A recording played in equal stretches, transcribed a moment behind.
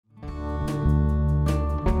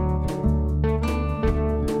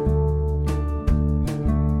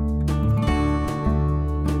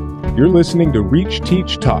You're listening to Reach,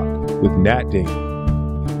 Teach, Talk with Nat Dane.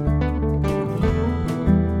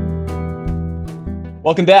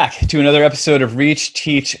 Welcome back to another episode of Reach,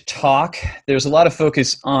 Teach, Talk. There's a lot of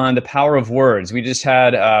focus on the power of words. We just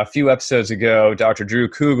had a few episodes ago, Dr. Drew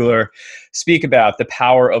Kugler speak about the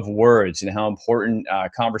power of words and how important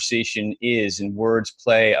conversation is, and words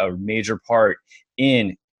play a major part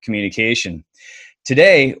in communication.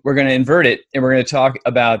 Today, we're going to invert it, and we're going to talk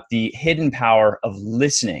about the hidden power of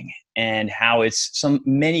listening and how it's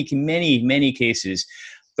many cases,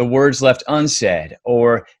 the words left unsaid,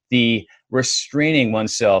 or the restraining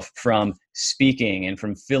oneself from speaking and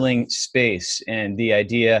from filling space, and the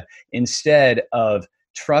idea instead of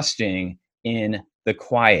trusting in the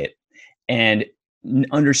quiet and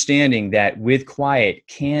understanding that with quiet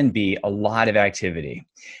can be a lot of activity.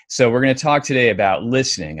 So we're going to talk today about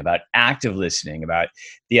listening, about active listening, about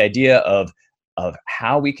the idea of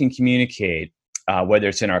how we can communicate, whether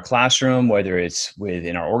it's in our classroom, whether it's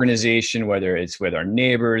within our organization, whether it's with our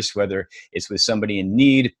neighbors, whether it's with somebody in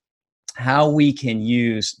need, how we can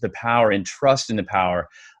use the power and trust in the power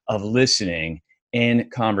of listening in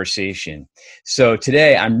conversation. So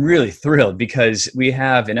today I'm really thrilled because we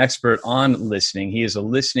have an expert on listening. He is a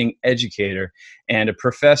listening educator and a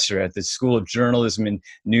professor at the School of Journalism and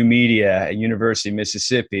New Media at University of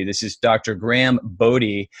Mississippi. This is Dr. Graham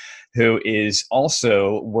Bodie, who is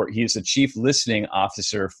also, he's the chief listening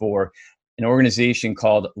officer for an organization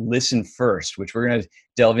called Listen First, which we're going to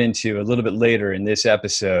delve into a little bit later in this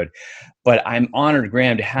episode. But I'm honored,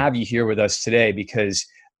 Graham, to have you here with us today because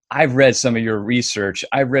I've read some of your research.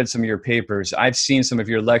 I've read some of your papers. I've seen some of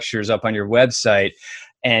your lectures up on your website,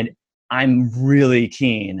 and I'm really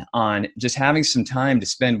keen on just having some time to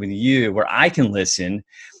spend with you where I can listen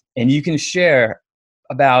and you can share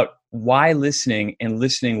about why listening and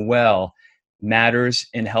listening well matters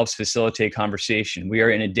and helps facilitate conversation. We are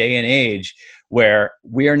in a day and age where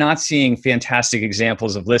we are not seeing fantastic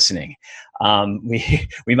examples of listening. We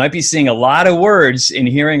might be seeing a lot of words and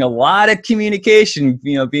hearing a lot of communication,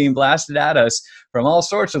 being blasted at us from all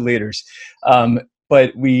sorts of leaders.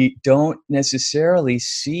 But we don't necessarily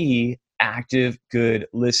see active, good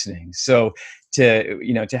listening. So to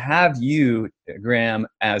have you, Graham,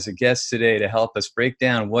 as a guest today to help us break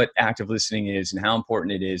down what active listening is and how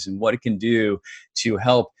important it is and what it can do to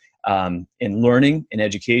help in learning and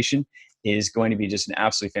education is going to be just an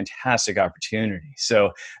absolutely fantastic opportunity.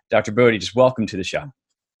 So, Dr. Bodie, just welcome to the show.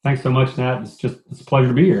 Thanks so much, Nat. It's a pleasure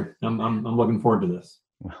to be here. I'm looking forward to this.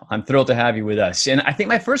 Well, I'm thrilled to have you with us. And I think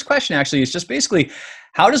my first question actually is just basically,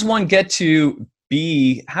 how do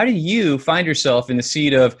you find yourself in the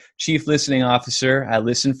seat of Chief Listening Officer at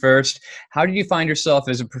Listen First? How do you find yourself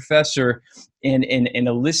as a professor and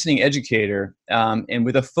a listening educator and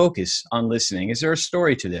with a focus on listening? Is there a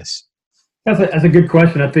story to this? That's a good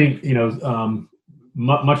question. I think,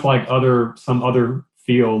 much like some other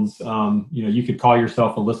fields, you could call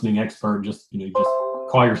yourself a listening expert, just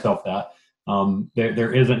call yourself that.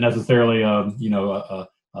 There isn't necessarily a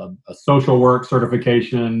social work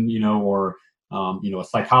certification, or a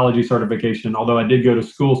psychology certification, although I did go to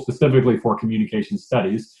school specifically for communication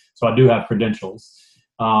studies, so I do have credentials.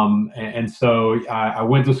 And so I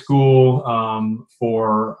went to school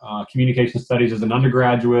for communication studies as an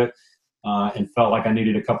undergraduate and felt like I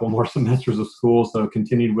needed a couple more semesters of school, so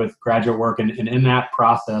continued with graduate work. And in that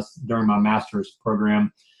process, during my master's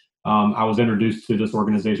program, I was introduced to this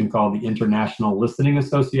organization called the International Listening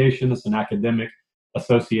Association. It's an academic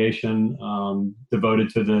association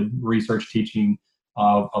devoted to the research teaching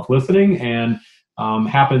of listening, and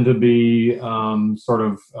happened to be one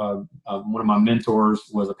of my mentors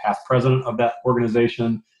was a past president of that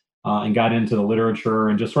organization, and got into the literature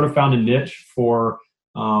and just sort of found a niche for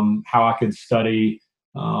how I could study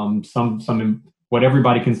some what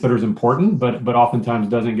everybody considers important, but oftentimes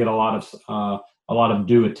doesn't get a lot of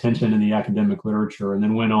due attention in the academic literature, and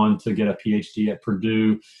then went on to get a PhD at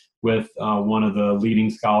Purdue with one of the leading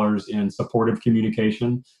scholars in supportive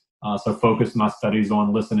communication. So focused my studies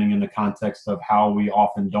on listening in the context of how we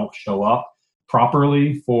often don't show up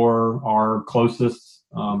properly for our closest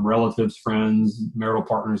relatives, friends, marital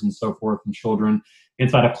partners, and so forth, and children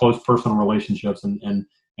inside of close personal relationships, and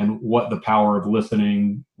what the power of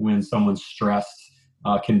listening when someone's stressed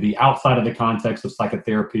can be outside of the context of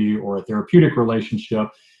psychotherapy or a therapeutic relationship.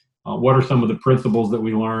 What are some of the principles that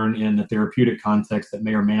we learn in the therapeutic context that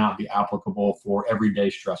may or may not be applicable for everyday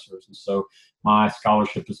stressors? And so my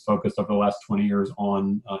scholarship is focused over the last 20 years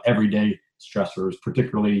on everyday stressors,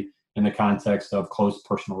 particularly in the context of close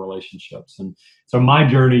personal relationships. And so my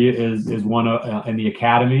journey is one in the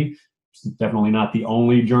academy. It's definitely not the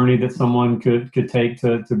only journey that someone could take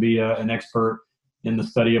to be an expert in the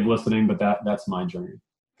study of listening, but that's my journey.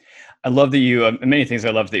 I love that you, many things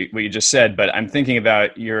I love that what you just said, but I'm thinking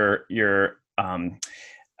about your,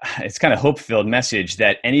 it's kind of hope-filled message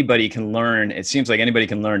that anybody can learn. It seems like anybody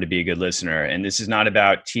can learn to be a good listener. And this is not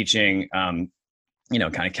about teaching, kind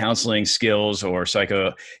of counseling skills or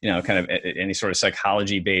kind of any sort of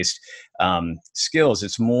psychology-based skills.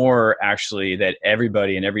 It's more actually that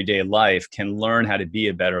everybody in everyday life can learn how to be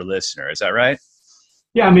a better listener. Is that right?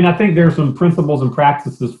 Yeah, I mean, I think there's some principles and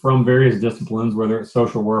practices from various disciplines, whether it's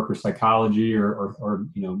social work or psychology or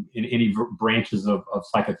in any branches of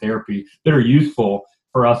psychotherapy, that are useful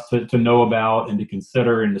for us to know about and to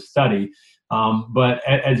consider and to study. But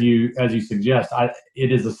as you suggest,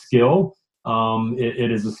 it is a skill.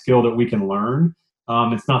 It is a skill that we can learn.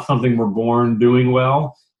 It's not something we're born doing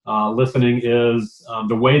well. Listening is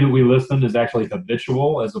the way that we listen is actually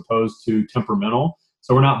habitual as opposed to temperamental.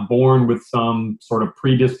 So we're not born with some sort of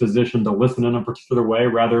predisposition to listen in a particular way.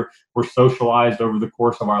 Rather, we're socialized over the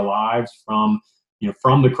course of our lives from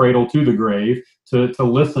the cradle to the grave to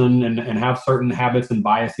listen and have certain habits and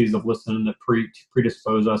biases of listening that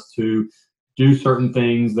predispose us to do certain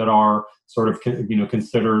things that are sort of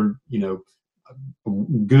considered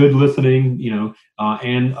good listening,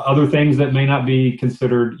 and other things that may not be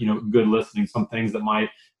considered good listening. Some things that might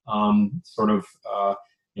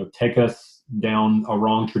take us down a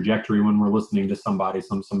wrong trajectory when we're listening to somebody,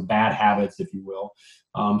 some bad habits, if you will.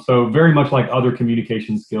 So very much like other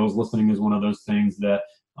communication skills, listening is one of those things that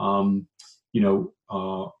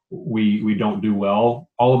we don't do well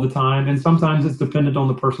all of the time, and sometimes it's dependent on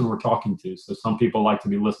the person we're talking to. So some people like to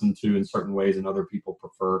be listened to in certain ways, and other people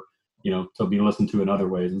prefer to be listened to in other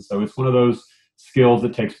ways. And so it's one of those skills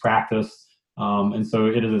that takes practice. And so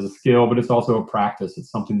it is a skill, but it's also a practice.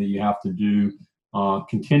 It's something that you have to do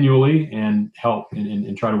continually and help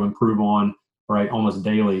and try to improve on, right, almost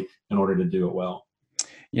daily in order to do it well.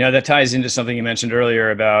 That ties into something you mentioned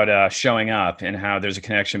earlier about showing up and how there's a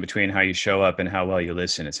connection between how you show up and how well you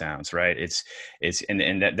listen. It sounds right.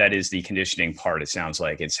 And that is the conditioning part. It sounds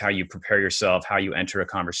like it's how you prepare yourself, how you enter a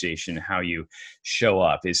conversation, how you show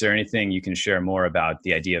up. Is there anything you can share more about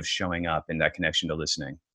the idea of showing up and that connection to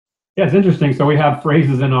listening? Yeah, it's interesting. So we have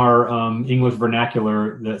phrases in our English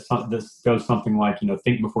vernacular that goes something like,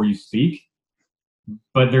 think before you speak,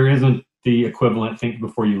 but there isn't the equivalent think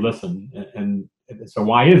before you listen. And so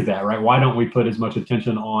why is that, right? Why don't we put as much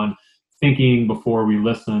attention on thinking before we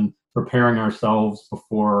listen, preparing ourselves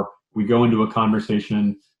before we go into a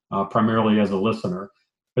conversation, primarily as a listener?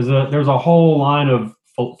 There's a whole line of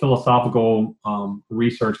philosophical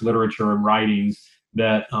research, literature, and writings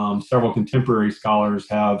that several contemporary scholars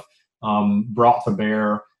have brought to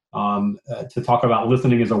bear to talk about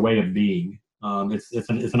listening as a way of being. It's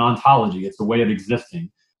an ontology. It's a way of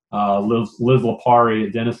existing. Liz Lapari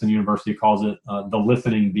at Denison University calls it the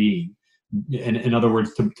listening being. In other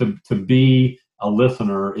words, to be a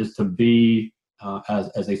listener is to be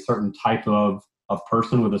as a certain type of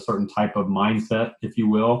person with a certain type of mindset, if you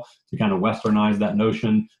will, to kind of westernize that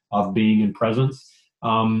notion of being in presence.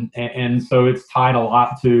 And so it's tied a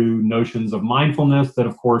lot to notions of mindfulness that,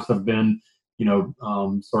 of course, have been,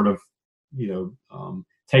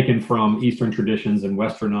 taken from Eastern traditions and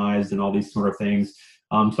westernized and all these sort of things.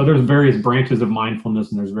 So there's various branches of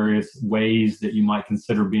mindfulness, and there's various ways that you might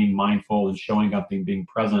consider being mindful and showing up and being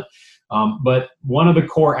present. But one of the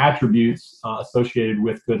core attributes associated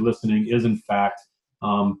with good listening is, in fact,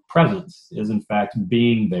 presence, is, in fact,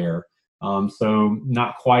 being there. So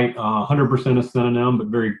not quite 100% a synonym, but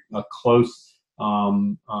very close,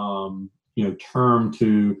 term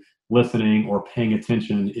to listening or paying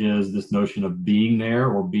attention is this notion of being there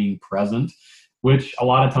or being present, which a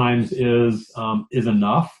lot of times is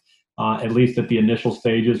enough, at least at the initial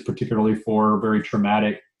stages, particularly for very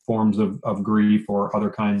traumatic forms of grief or other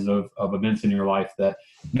kinds of events in your life that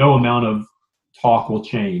no amount of talk will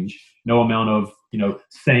change, no amount of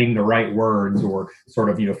saying the right words or sort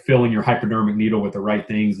of filling your hypodermic needle with the right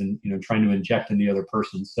things and trying to inject in the other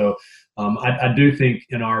person. So I do think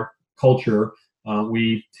in our culture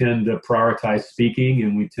we tend to prioritize speaking,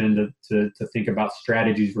 and we tend to think about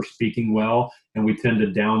strategies for speaking well, and we tend to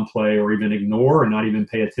downplay or even ignore and not even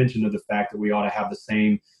pay attention to the fact that we ought to have the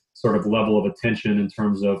same sort of level of attention in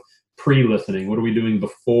terms of pre-listening. What are we doing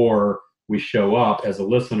before we show up as a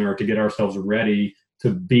listener to get ourselves ready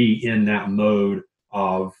to be in that mode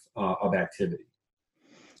of activity?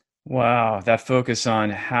 Wow, that focus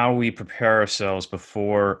on how we prepare ourselves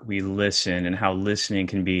before we listen and how listening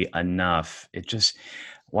can be enough.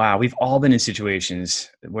 Wow, we've all been in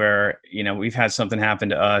situations where, we've had something happen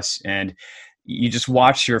to us and you just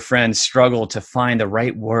watch your friend struggle to find the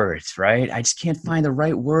right words, right? I just can't find the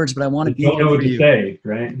right words, but I want to be don't here know what for to you. say,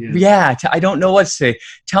 right? I don't know what to say.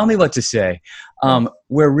 Tell me what to say.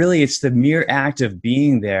 Where really it's the mere act of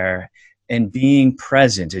being there and being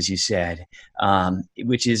present, as you said,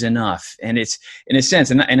 which is enough. And it's, in a sense,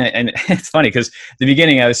 and it's funny because the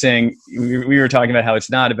beginning I was saying, we were talking about how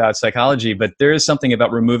it's not about psychology, but there is something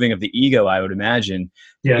about removing of the ego, I would imagine,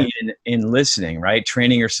 in listening, right?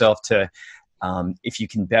 Training yourself to, if you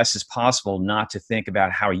can best as possible, not to think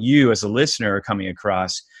about how you as a listener are coming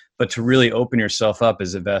across, but to really open yourself up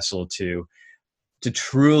as a vessel to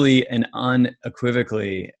truly and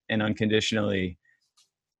unequivocally and unconditionally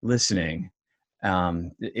listening.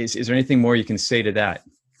 Is there anything more you can say to that?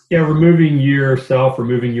 Yeah, removing yourself,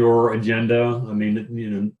 removing your agenda. I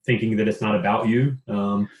mean, thinking that it's not about you.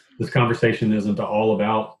 This conversation isn't all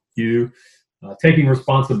about you. Taking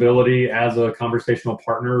responsibility as a conversational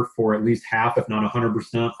partner for at least half, if not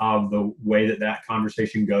 100% of the way that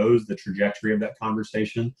conversation goes, the trajectory of that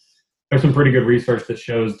conversation. There's some pretty good research that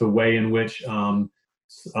shows the way in which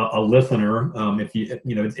a listener,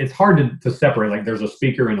 it's hard to separate, like there's a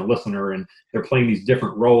speaker and a listener and they're playing these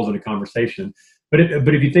different roles in a conversation. But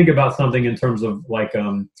if you think about something in terms of like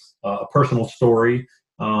a personal story,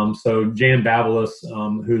 so Jan Bavelis,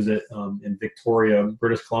 who's in Victoria,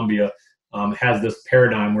 British Columbia, has this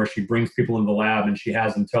paradigm where she brings people in the lab and she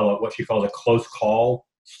has them tell what she calls a close call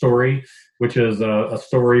story, which is a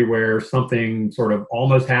story where something sort of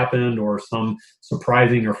almost happened or some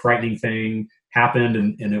surprising or frightening thing happened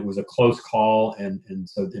and it was a close call and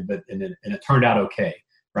it turned out okay.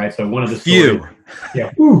 Right. So one of the stories,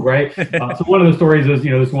 right. So one of the stories is,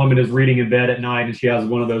 this woman is reading in bed at night and she has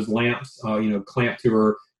one of those lamps, clamped to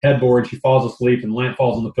her headboard. She falls asleep and the lamp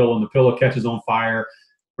falls on the pillow and the pillow catches on fire.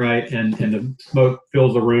 Right. And the smoke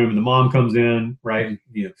fills the room and the mom comes in. Right.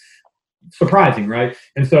 And, surprising. Right.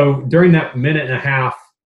 And so during that minute and a half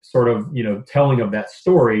sort of, telling of that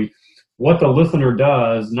story, what the listener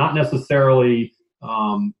does, not necessarily,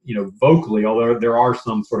 vocally, although there are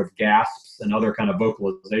some sort of gasps and other kind of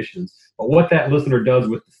vocalizations, but what that listener does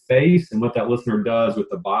with the face and what that listener does with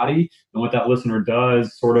the body and what that listener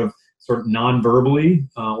does sort of non-verbally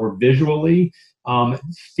or visually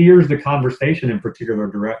steers the conversation in particular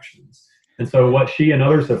directions. And so what she and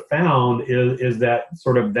others have found is that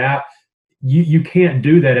sort of that you can't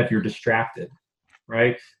do that if you're distracted,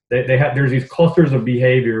 right? There's these clusters of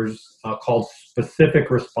behaviors called specific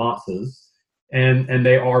responses, and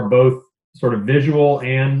they are both sort of visual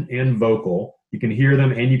and vocal. You can hear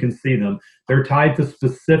them and you can see them. They're tied to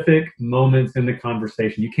specific moments in the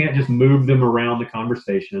conversation. You can't just move them around the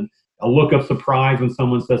conversation. A look of surprise when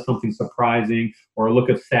someone says something surprising, or a look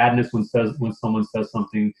of sadness when someone says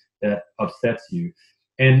something that upsets you.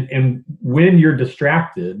 And when you're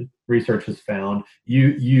distracted, research has found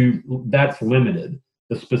that's limited.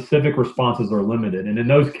 The specific responses are limited. And in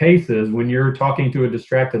those cases, when you're talking to a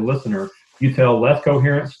distracted listener, you tell less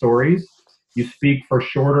coherent stories, you speak for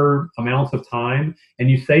shorter amounts of time, and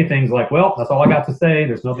you say things like, well, that's all I got to say.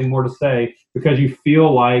 There's nothing more to say, because you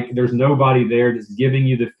feel like there's nobody there that's giving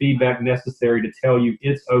you the feedback necessary to tell you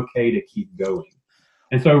it's okay to keep going.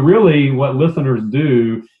 And so really what listeners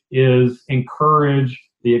do is encourage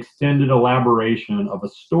the extended elaboration of a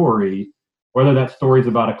story, whether that story is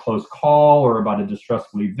about a close call or about a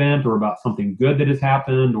distressful event or about something good that has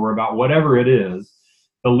happened or about whatever it is.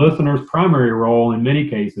 The listener's primary role in many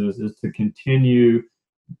cases is to continue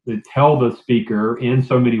to tell the speaker in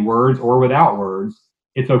so many words or without words,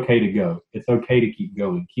 it's okay to go. It's okay to keep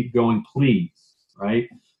going. Keep going, please. Right?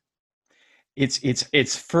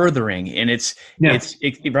 It's furthering, and it's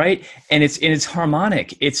right, and it's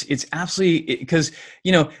harmonic. It's absolutely, because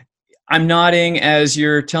I'm nodding as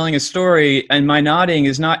you're telling a story, and my nodding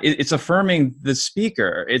is not, it's affirming the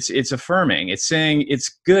speaker. It's affirming. It's saying it's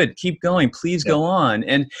good. Keep going. Please go on.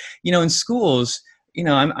 And, in schools,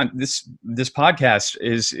 this podcast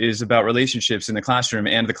is about relationships in the classroom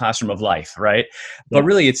and the classroom of life. Right. But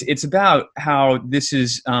really it's about how this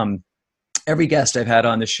is, every guest I've had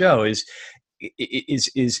on the show is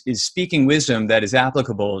speaking wisdom that is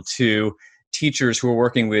applicable to teachers who are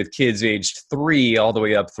working with kids aged 3 all the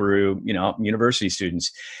way up through, university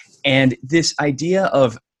students. And this idea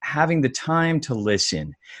of having the time to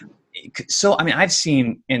listen. So, I've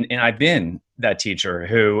seen, and I've been that teacher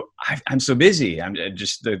who I'm so busy. I'm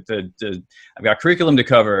just I've got curriculum to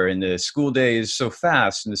cover, and the school day is so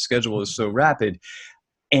fast and the schedule is so rapid.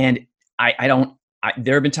 And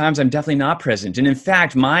there have been times I'm definitely not present. And in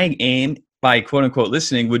fact, my aim by quote unquote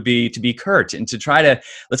listening would be to be curt and to try to,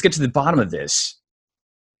 let's get to the bottom of this,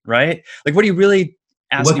 right? Like, what are you really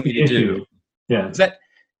asking me to do? Yeah.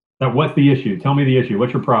 That what's the issue? Tell me the issue.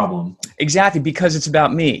 What's your problem? Exactly, because it's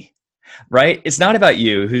about me, right? It's not about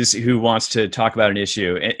you who wants to talk about an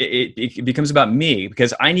issue. It becomes about me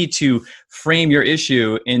because I need to frame your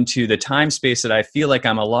issue into the time space that I feel like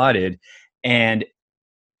I'm allotted, and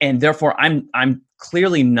therefore I'm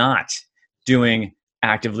clearly not doing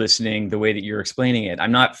active listening the way that you're explaining it.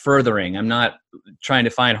 I'm not furthering. I'm not trying to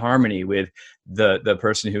find harmony with the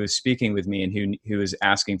person who is speaking with me and who is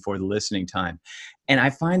asking for the listening time. And I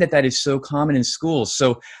find that is so common in schools.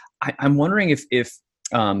 So I'm wondering if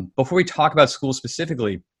before we talk about schools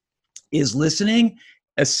specifically, is listening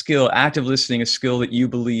a skill, active listening, a skill that you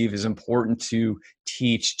believe is important to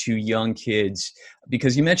teach to young kids?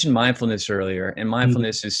 Because you mentioned mindfulness earlier, and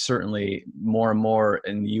mindfulness is certainly more and more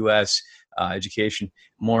in the U.S. Education,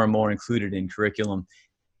 more and more included in curriculum.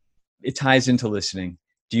 It ties into listening.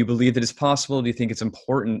 Do you believe that it's possible? Do you think it's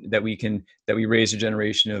important that we raise a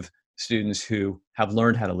generation of students who have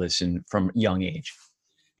learned how to listen from young age?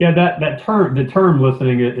 Yeah, the term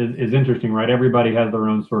listening is interesting, right? Everybody has their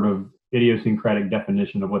own sort of idiosyncratic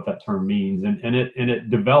definition of what that term means, and it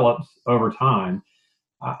develops over time.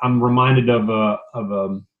 I'm reminded of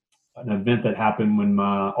an event that happened when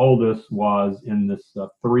my oldest was in this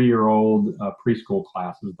 3-year-old preschool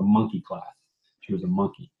class. It was the monkey class. She was a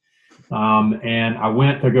monkey. And I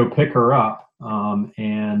went to go pick her up,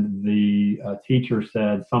 and the teacher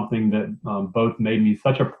said something that both made me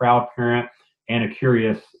such a proud parent and a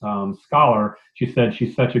curious scholar. She said,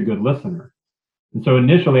 she's such a good listener. And so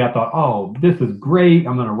initially I thought, oh, this is great.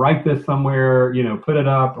 I'm going to write this somewhere, put it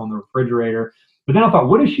up on the refrigerator. But then I thought,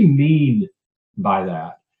 what does she mean by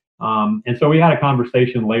that? And so we had a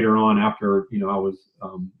conversation later on after, I was,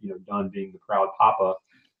 done being the proud papa,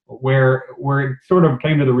 where it sort of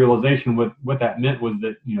came to the realization what that meant was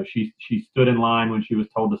that, she stood in line when she was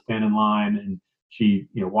told to stand in line, and she,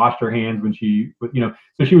 washed her hands when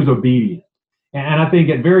so she was obedient. And I think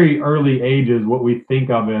at very early ages, what we think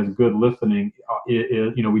of as good listening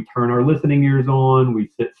is, we turn our listening ears on, we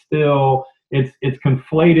sit still. It's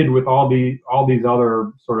conflated with all these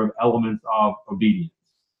other sort of elements of obedience,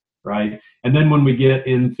 right? And then when we get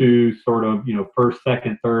into sort of, first,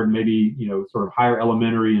 second, third, maybe, sort of higher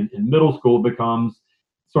elementary and middle school, it becomes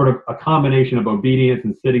sort of a combination of obedience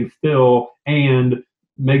and sitting still and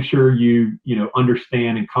make sure you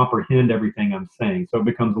understand and comprehend everything I'm saying. So it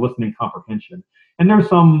becomes listening comprehension. And there's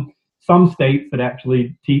some states that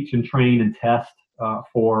actually teach and train and test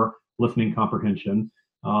for listening comprehension.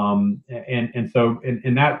 And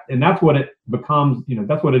that's what it becomes.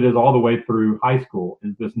 That's what it is all the way through high school,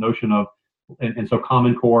 is this notion of, and so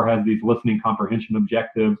Common Core has these listening comprehension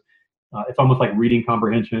objectives. It's almost like reading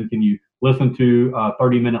comprehension. Can you listen to a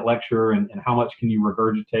 30-minute lecture, and how much can you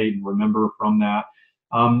regurgitate and remember from that?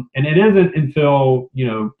 And it isn't until,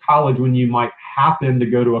 college, when you might happen to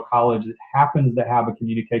go to a college that happens to have a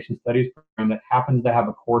communication studies program, that happens to have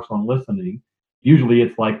a course on listening. Usually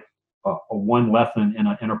it's like a one lesson in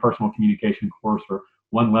an interpersonal communication course, or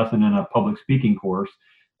one lesson in a public speaking course.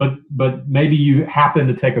 But maybe you happen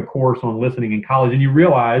to take a course on listening in college, and you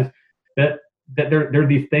realize that there are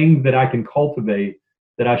these things that I can cultivate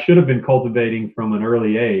that I should have been cultivating from an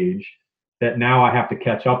early age, that now I have to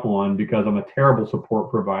catch up on because I'm a terrible support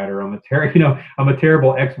provider. I'm a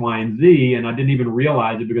terrible X, Y, and Z, and I didn't even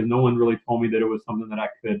realize it because no one really told me that it was something that I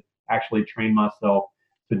could actually train myself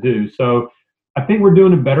to do. So I think we're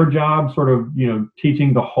doing a better job sort of,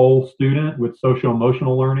 teaching the whole student with social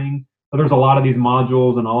emotional learning. But there's a lot of these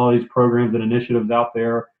modules and all of these programs and initiatives out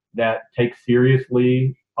there that take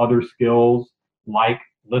seriously other skills like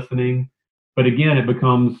listening. But again, it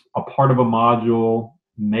becomes a part of a module,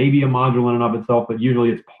 maybe a module in and of itself, but usually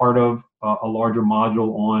it's part of a larger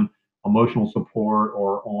module on emotional support,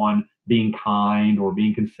 or on being kind, or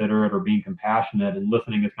being considerate, or being compassionate. And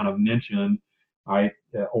listening is kind of mentioned, right?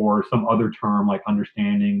 Or some other term like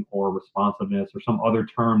understanding or responsiveness, or some other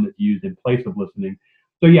term that's used in place of listening.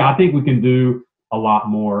 So yeah, I think we can do a lot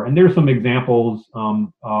more. And there's some examples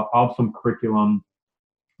of some curricula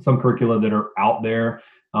that are out there.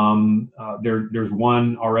 There's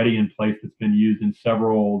one already in place that's been used in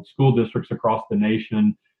several school districts across the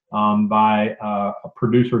nation by a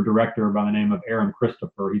producer director by the name of Aaron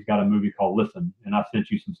Christopher. He's got a movie called Listen, and I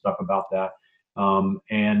sent you some stuff about that.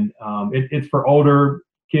 It's for older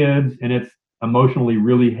kids, and it's emotionally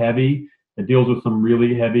really heavy. It deals with some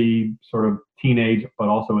really heavy sort of teenage but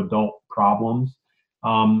also adult problems.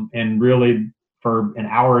 And really, for an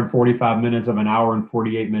hour and 45 minutes of an hour and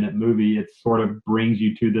 48-minute movie, it sort of brings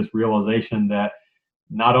you to this realization that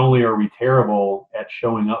not only are we terrible at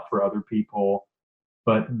showing up for other people,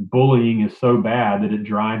 but bullying is so bad that it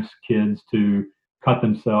drives kids to cut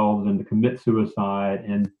themselves and to commit suicide,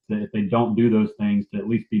 and if they don't do those things, to at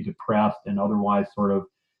least be depressed and otherwise sort of,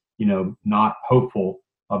 not hopeful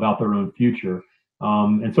about their own future.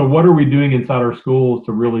 And so what are we doing inside our schools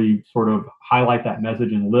to really sort of highlight that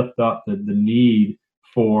message and lift up the need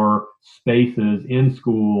for spaces in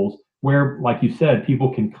schools where, like you said,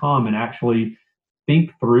 people can come and actually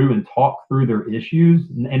think through and talk through their issues,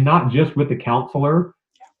 and not just with the counselor,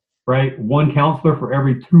 right? One counselor for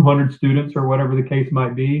every 200 students or whatever the case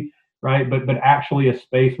might be, right? But actually a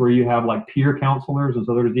space where you have like peer counselors. And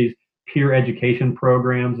so there's these peer education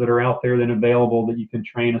programs that are out there that are available, that you can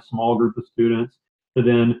train a small group of students to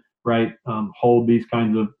then, right, hold these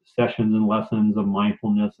kinds of sessions and lessons of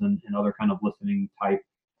mindfulness and other kind of listening type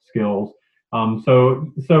skills.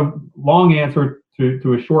 So long answer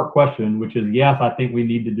to a short question, which is yes, I think we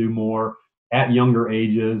need to do more at younger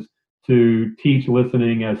ages to teach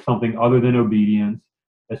listening as something other than obedience,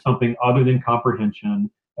 as something other than comprehension,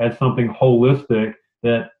 as something holistic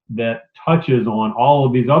that touches on all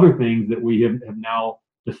of these other things that we have now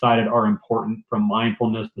decided are important, from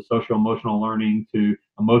mindfulness to social emotional learning to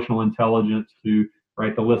emotional intelligence to,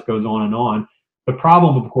 right, the list goes on and on. The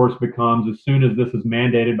problem, of course, becomes as soon as this is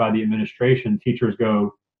mandated by the administration, teachers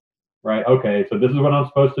go, right, okay, so this is what I'm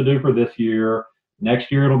supposed to do for this year.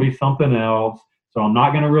 Next year it'll be something else. So I'm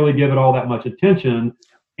not going to really give it all that much attention,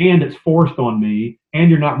 and it's forced on me, and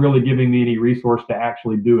you're not really giving me any resource to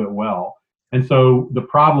actually do it well. And so the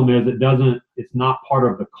problem is it's not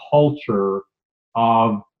part of the culture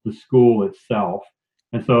of the school itself.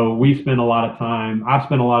 And so I've spent a lot of time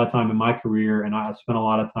in my career, and I've spent a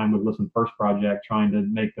lot of time with Listen First Project trying to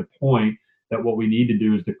make the point that what we need to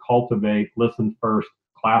do is to cultivate Listen First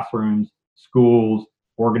classrooms, schools,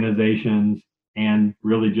 organizations, and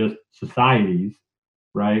really just societies,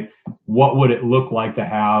 right? What would it look like to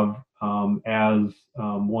have, as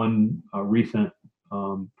one recent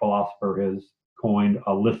philosopher has coined,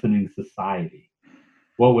 a listening society?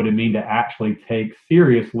 What would it mean to actually take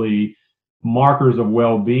seriously markers of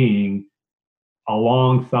well-being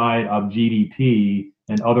alongside of GDP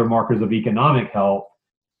and other markers of economic health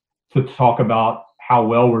to talk about how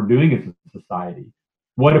well we're doing as a society?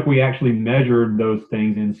 What if we actually measured those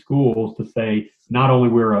things in schools to say, not only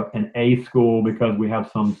we're an A school because we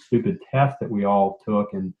have some stupid test that we all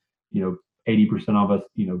took and 80% of us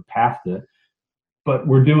passed it, but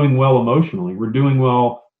we're doing well emotionally, we're doing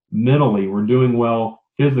well mentally, we're doing well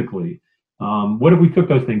physically. What if we took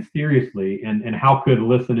those things seriously, and how could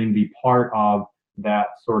listening be part of that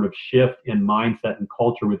sort of shift in mindset and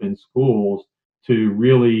culture within schools to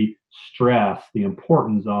really stress the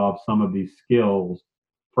importance of some of these skills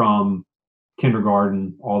from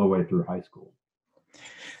kindergarten all the way through high school?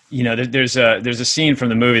 There's a scene from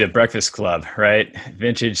the movie The Breakfast Club, right?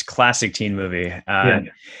 Vintage classic teen movie,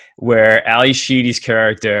 where Ali Sheedy's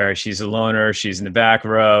character, she's a loner, she's in the back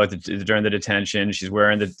row during the detention, she's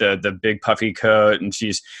wearing the big puffy coat, and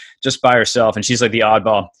she's just by herself, and she's like the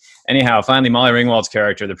oddball. Anyhow, finally, Molly Ringwald's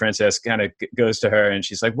character, the princess, kind of goes to her, and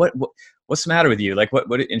she's like, "What's the matter with you? Like, what?"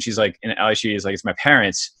 And she's like, and Ali Sheedy's like, "It's my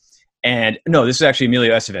parents." And no, this is actually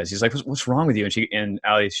Emilio Estevez. He's like, "What's wrong with you?" And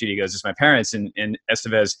Ali Sheedy goes, "It's my parents." And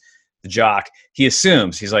Estevez, the jock, he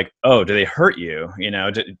assumes, he's like, "Oh, do they hurt you?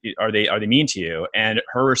 Are they mean to you?" And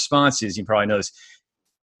her response is, you probably know this,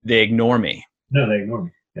 "They ignore me." No, they ignore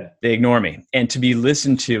me. Yeah. They ignore me. And to be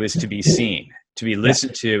listened to is to be seen. To be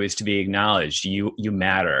listened to is to be acknowledged. You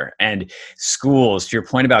matter. And schools, to your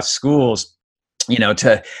point about schools,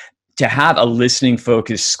 to have a listening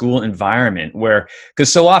focused school environment where,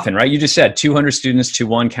 because so often, right, you just said 200 students to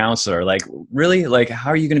one counselor, like really, like how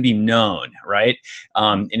are you going to be known, right?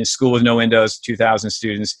 In a school with no windows, 2,000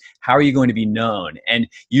 students, how are you going to be known? And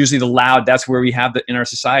usually the loud, that's where we have in our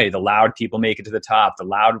society, the loud people make it to the top, the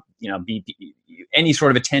loud, any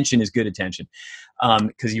sort of attention is good attention,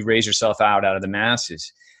 because you raise yourself out of the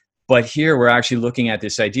masses. But here we're actually looking at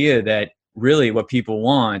this idea that really what people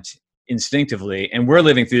want instinctively, and we're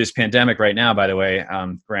living through this pandemic right now, by the way,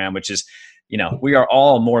 Graham, which is, we are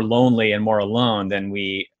all more lonely and more alone than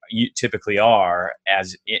we typically are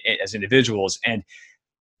as individuals. And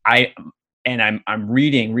I'm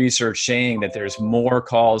reading research saying that there's more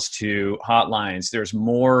calls to hotlines, there's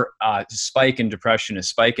more spike in depression, a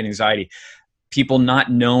spike in anxiety, people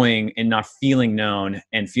not knowing and not feeling known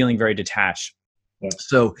and feeling very detached. Yeah.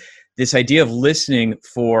 So this idea of listening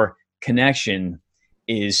for connection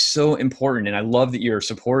is so important. And I love that you're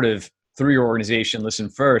supportive through your organization, Listen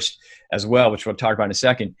First, as well, which we'll talk about in a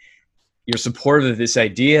second. You're supportive of this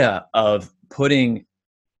idea of putting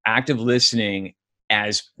active listening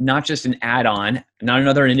as not just an add-on, not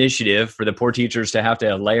another initiative for the poor teachers to have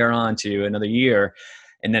to layer on to another year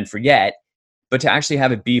and then forget, but to actually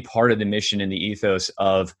have it be part of the mission and the ethos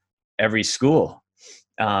of every school.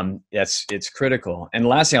 It's critical. And the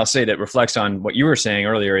last thing I'll say that reflects on what you were saying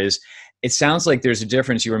earlier is, it sounds like there's a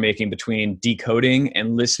difference you were making between decoding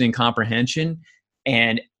and listening comprehension.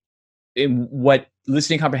 And what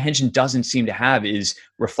listening comprehension doesn't seem to have is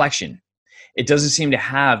reflection. It doesn't seem to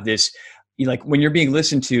have this, like when you're being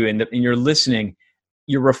listened to and you're listening,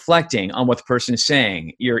 you're reflecting on what the person is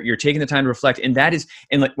saying. You're taking the time to reflect. And that is,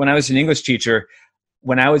 and like when I was an English teacher,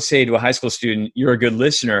 when I would say to a high school student, you're a good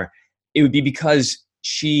listener, it would be because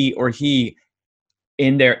she or he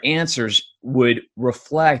in their answers would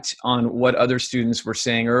reflect on what other students were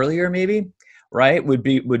saying earlier, maybe, right?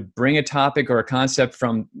 Would bring a topic or a concept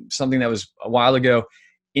from something that was a while ago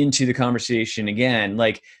into the conversation again.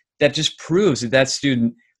 Like that just proves that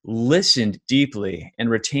student listened deeply and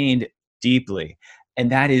retained deeply.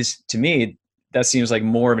 And that is, to me, that seems like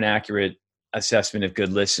more of an accurate assessment of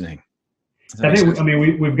good listening.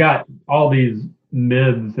 We've got all these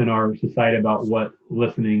myths in our society about what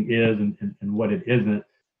listening is and what it isn't.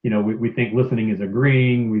 We think listening is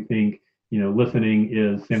agreeing. We think, listening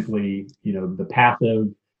is simply, the passive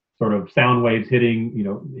sort of sound waves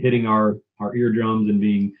hitting our eardrums and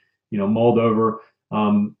being, mulled over.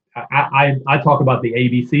 I talk about the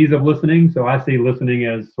ABCs of listening. So I see listening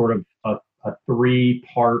as sort of a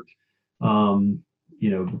three-part,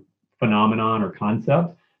 phenomenon or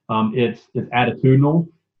concept. It's attitudinal,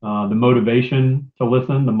 the motivation to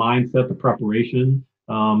listen, the mindset, the preparation,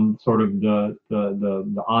 sort of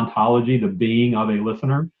the ontology, the being of a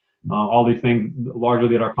listener. All these things,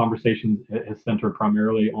 largely that our conversation has centered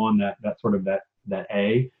primarily on that sort of that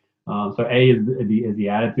A. So A is the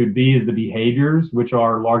attitude. B is the behaviors, which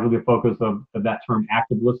are largely the focus of that term,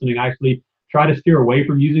 active listening. I actually try to steer away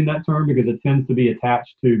from using that term because it tends to be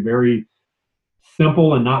attached to very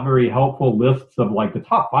simple and not very helpful lists of like the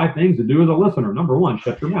top 5 things to do as a listener. Number 1,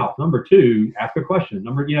 shut your mouth. Number 2, ask a question.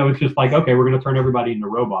 It's just like, okay, we're going to turn everybody into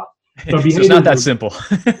robots. So it's not that simple.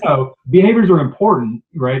 Behaviors are important,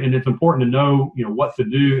 right? And it's important to know, what to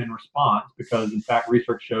do in response, because in fact,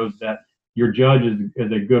 research shows that your judge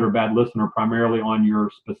is a good or bad listener primarily on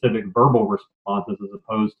your specific verbal responses as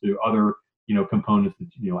opposed to other, components,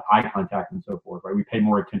 eye contact and so forth, right? We pay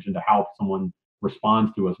more attention to how someone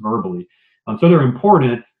responds to us verbally. So they're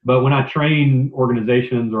important, but when I train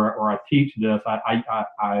organizations or I teach this,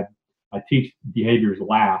 I teach behaviors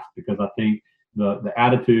last, because I think the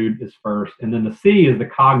attitude is first, and then the C is the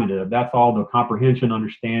cognitive. That's all the comprehension,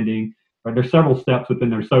 understanding. Right? There's several steps within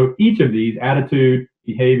there. So each of these, attitude,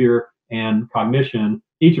 behavior, and cognition,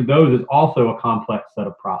 each of those is also a complex set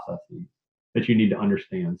of processes that you need to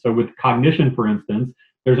understand. So with cognition, for instance,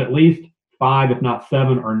 there's at least 5, if not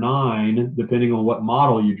 7 or 9, depending on what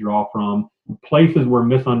model you draw from, places where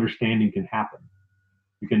misunderstanding can happen.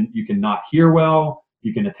 You can not hear well.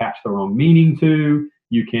 You can attach the wrong meaning to.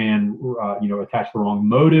 You can attach the wrong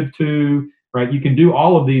motive to. Right? You can do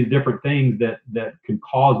all of these different things that can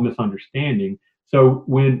cause misunderstanding. So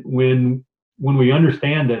when we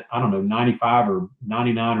understand that, I don't know, 95 or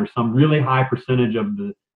 99 or some really high percentage of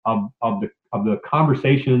the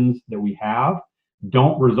conversations that we have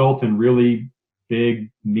don't result in really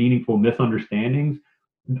big, meaningful misunderstandings,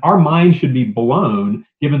 our mind should be blown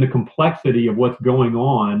given the complexity of what's going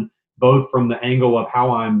on, both from the angle of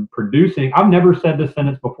how I'm producing. I've never said this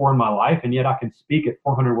sentence before in my life, and yet I can speak at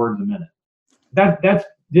 400 words a minute. That's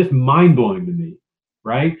just mind-blowing to me,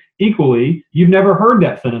 right? Equally, you've never heard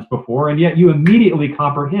that sentence before, and yet you immediately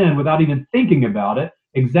comprehend, without even thinking about it,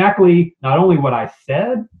 exactly not only what I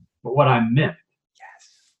said, but what I meant. Yes.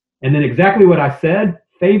 And then exactly what I said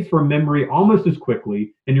fades from memory almost as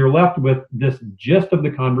quickly, and you're left with this gist of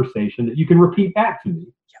the conversation that you can repeat back to me.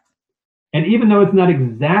 Yep. And even though it's not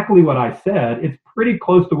exactly what I said, it's pretty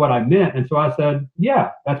close to what I meant. And so I said,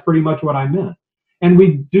 yeah, that's pretty much what I meant. And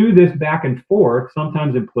we do this back and forth,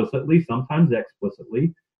 sometimes implicitly, sometimes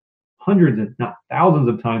explicitly, hundreds, if not thousands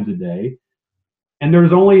of times a day. And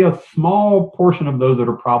there's only a small portion of those that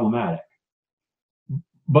are problematic.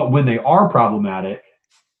 But when they are problematic,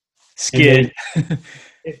 skid,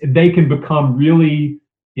 they can become really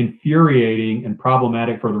infuriating and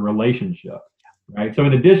problematic for the relationship, right? So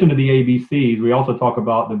in addition to the ABCs, we also talk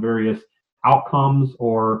about the various outcomes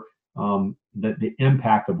or the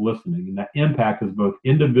impact of listening. And that impact is both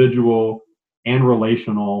individual and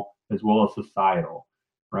relational, as well as societal,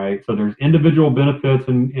 right? So there's individual benefits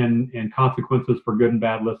and consequences for good and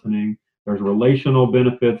bad listening. There's relational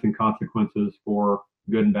benefits and consequences for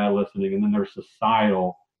good and bad listening. And then there's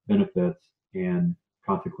societal benefits and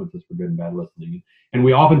consequences for good and bad listening. And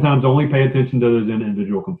we oftentimes only pay attention to those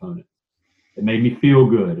individual components. It made me feel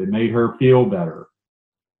good. It made her feel better.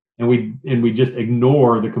 we just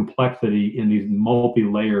ignore the complexity in these multi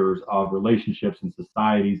layers of relationships and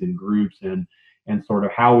societies and groups, and sort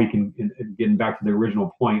of how we can, getting back to the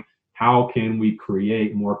original point, how can we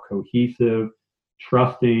create more cohesive,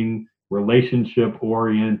 trusting, relationship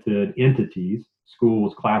oriented entities,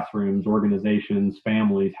 schools, classrooms, organizations,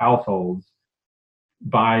 families, households,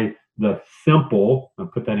 by the simple, I'll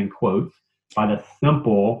put that in quotes, by the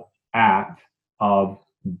simple act of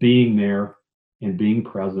being there and being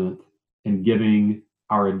present and giving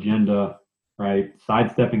our agenda, right?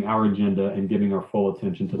 Sidestepping our agenda and giving our full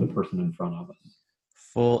attention to the person in front of us.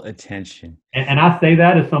 Full attention. And I say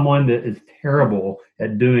that as someone that is terrible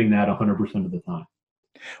at doing that 100% of the time.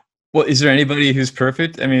 Well, is there anybody who's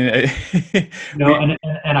perfect? I mean,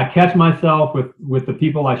 and I catch myself with the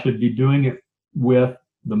people I should be doing it with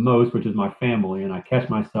the most, which is my family, and I catch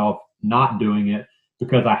myself not doing it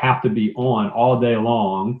because I have to be on all day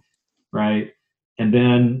long, right? And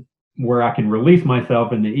then where I can release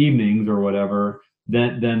myself in the evenings or whatever,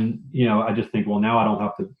 then I just think, well, now I don't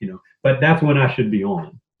have to, but that's when I should be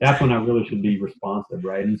on. That's when I really should be responsive,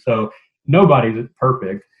 right? And so nobody's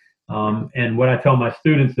perfect. And what I tell my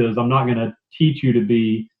students is, I'm not going to teach you to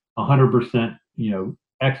be 100%,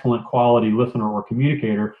 excellent quality listener or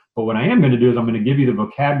communicator. But what I am going to do is I'm going to give you the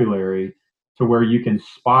vocabulary to where you can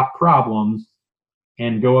spot problems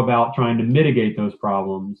and go about trying to mitigate those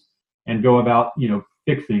problems and go about,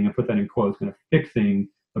 fixing, and put that in quotes, fixing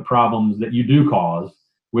the problems that you do cause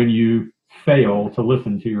when you fail to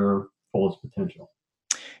listen to your fullest potential.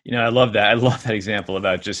 I love that. I love that example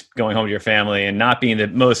about just going home to your family and not being the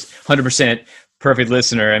most 100% perfect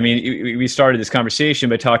listener. I mean, we started this conversation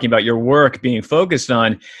by talking about your work being focused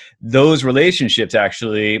on those relationships,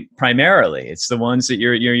 actually, primarily. It's the ones that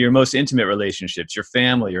your most intimate relationships, your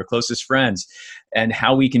family, your closest friends, and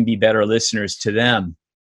how we can be better listeners to them.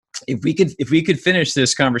 If we could finish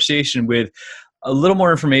this conversation with a little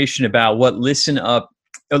more information about what Listen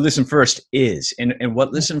First is, and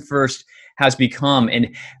what Listen First has become,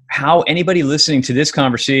 and how anybody listening to this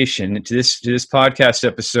conversation, to this podcast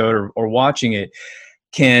episode, or watching it,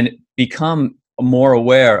 can become more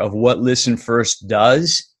aware of what Listen First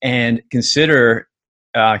does and consider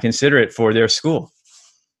it for their school.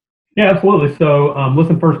 Yeah, absolutely. So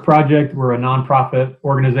Listen First Project, we're a nonprofit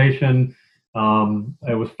organization.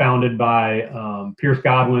 It was founded by Pierce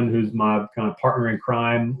Godwin, who's my kind of partner in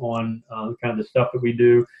crime on kind of the stuff that we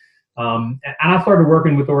do. And I started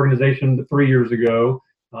working with the organization 3 years ago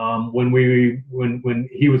when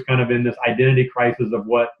he was kind of in this identity crisis of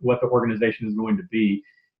what the organization is going to be.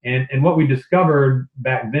 And what we discovered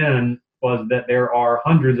back then was that there are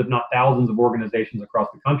hundreds, if not thousands, of organizations across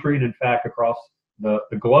the country, and in fact across the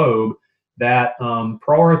globe, that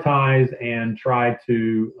prioritize and try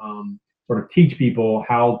to sort of teach people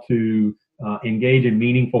how to engage in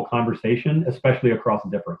meaningful conversation, especially across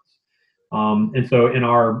difference. And so in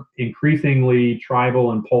our increasingly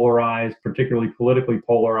tribal and polarized, particularly politically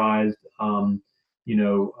polarized,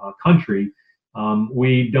 country,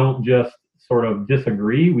 we don't just sort of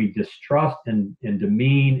disagree, we distrust and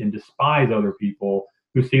demean and despise other people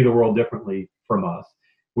who see the world differently from us.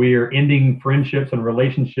 We are ending friendships and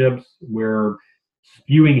relationships. We're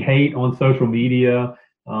spewing hate on social media.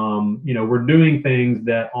 We're doing things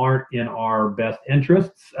that aren't in our best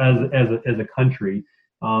interests as a country.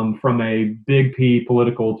 From a big P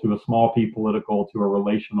political to a small p political to a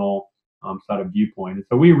relational sort of viewpoint. And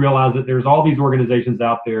so we realized that there's all these organizations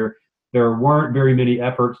out there. There weren't very many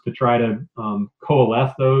efforts to try to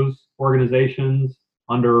coalesce those organizations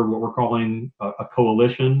under what we're calling a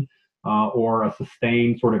coalition or a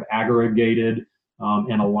sustained sort of aggregated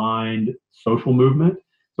and aligned social movement.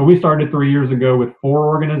 So we started 3 years ago with 4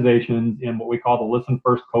 organizations in what we call the Listen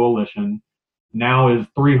First Coalition. Now is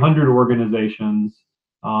 300 organizations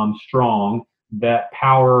strong that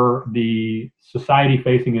power the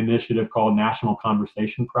society-facing initiative called National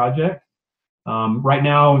Conversation Project. Right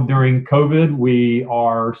now, during COVID, we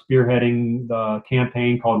are spearheading the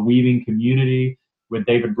campaign called Weaving Community with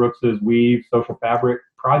David Brooks's Weave Social Fabric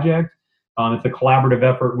Project. It's a collaborative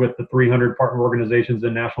effort with the 300 partner organizations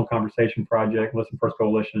in National Conversation Project, Listen First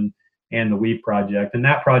Coalition, and the Weave Project. And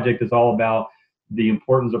that project is all about the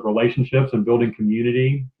importance of relationships and building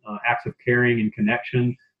community, acts of caring and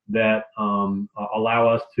connection that allow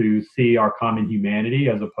us to see our common humanity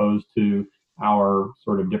as opposed to our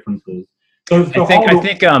sort of differences. So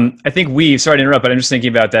I think Weave, sorry to interrupt, but I'm just thinking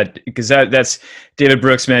about that because that's David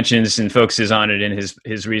Brooks mentions and focuses on it in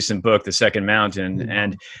his recent book, The Second Mountain. Mm-hmm.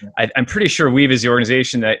 And I'm pretty sure Weave is the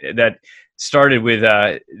organization that started with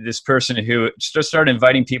this person who just started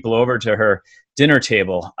inviting people over to her dinner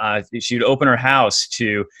table. She'd open her house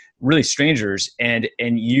to really strangers and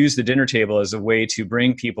use the dinner table as a way to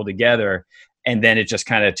bring people together. And then it just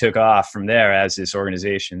kind of took off from there as this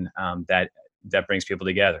organization that brings people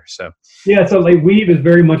together. So yeah, so like Weave is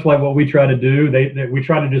very much like what we try to do. We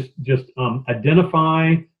try to just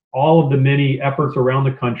identify all of the many efforts around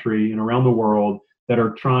the country and around the world that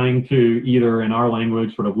are trying to either, in our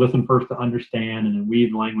language, sort of listen first to understand, and in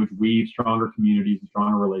Weave language, weave stronger communities and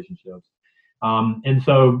stronger relationships. And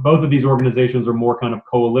so both of these organizations are more kind of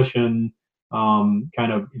coalition,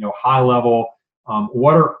 kind of high level.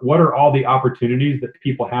 What are all the opportunities that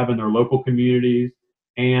people have in their local communities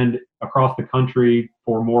and across the country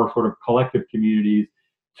for more sort of collective communities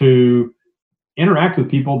to interact with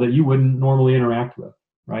people that you wouldn't normally interact with,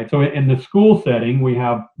 right? So in the school setting, we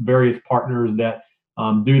have various partners that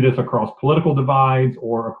do this across political divides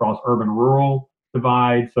or across urban-rural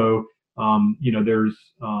divides. So there's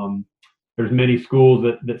many schools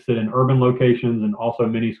that sit in urban locations and also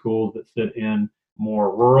many schools that sit in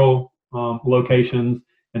more rural locations.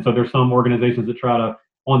 And so there's some organizations that try to,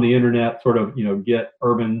 on the internet, sort of, get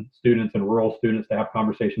urban students and rural students to have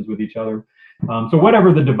conversations with each other. So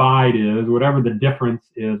whatever the divide is, whatever the difference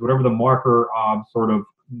is, whatever the marker of sort of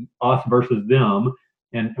us versus them,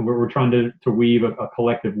 and we're trying to weave a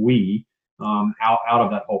collective we out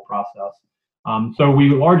of that whole process. So we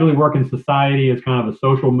largely work in society as kind of a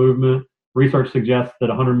social movement. Research suggests that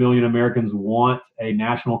 100 million Americans want a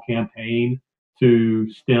national campaign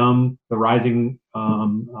to stem the rising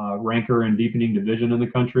rancor and deepening division in the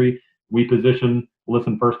country. We position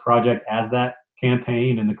Listen First Project as that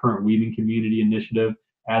campaign, and the current Weaving Community Initiative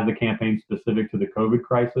as the campaign specific to the COVID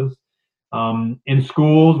crisis. In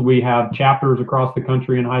schools, we have chapters across the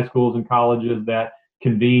country in high schools and colleges that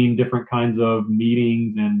convene different kinds of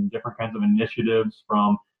meetings and different kinds of initiatives,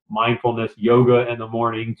 from mindfulness yoga in the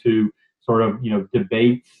morning to sort of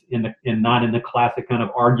debates not in the classic kind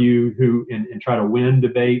of argue who and try to win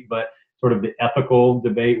debate, but sort of the ethical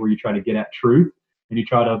debate where you try to get at truth and you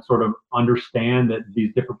try to sort of understand that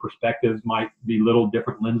these different perspectives might be little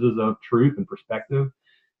different lenses of truth and perspective.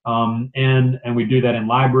 And we do that in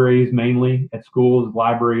libraries, mainly at schools.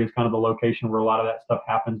 Library is kind of the location where a lot of that stuff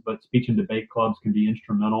happens, but speech and debate clubs can be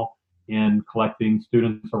instrumental in collecting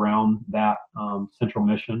students around that central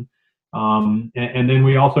mission. And then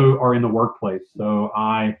we also are in the workplace. So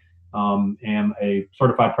I am a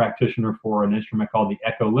certified practitioner for an instrument called the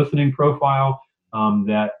Echo Listening Profile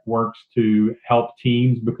that works to help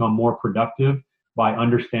teams become more productive by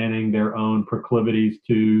understanding their own proclivities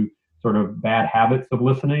to sort of bad habits of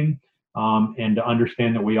listening, and to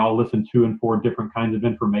understand that we all listen to and for different kinds of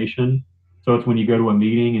information. So it's when you go to a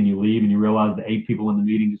meeting and you leave and you realize the 8 people in the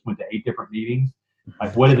meeting just went to 8 different meetings.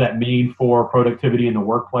 Like, what does that mean for productivity in the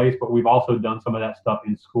workplace? But we've also done some of that stuff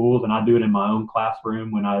in schools, and I do it in my own classroom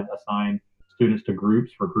when I assign students to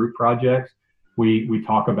groups for group projects. We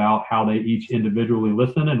talk about how they each individually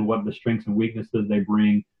listen and what the strengths and weaknesses they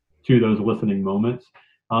bring to those listening moments.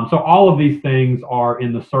 So all of these things are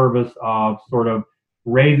in the service of sort of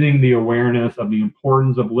raising the awareness of the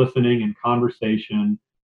importance of listening and conversation,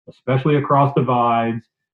 especially across divides,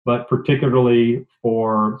 but particularly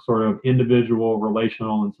for sort of individual,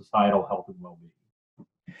 relational, and societal health and well-being.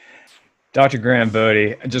 Dr. Graham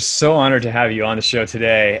Bodie, just so honored to have you on the show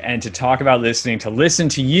today and to talk about listening, to listen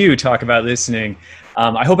to you talk about listening.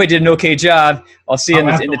 I hope I did an okay job. I'll see you in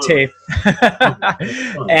the tape.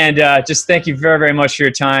 And just thank you very, very much for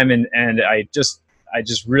your time. And I just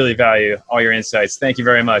really value all your insights. Thank you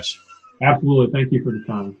very much. Absolutely. Thank you for the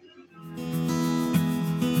time.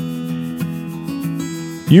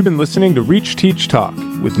 You've been listening to Reach, Teach, Talk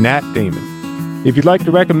with Nat Damon. If you'd like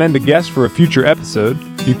to recommend a guest for a future episode,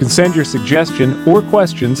 you can send your suggestion or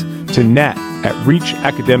questions to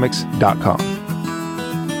nat@reachacademics.com.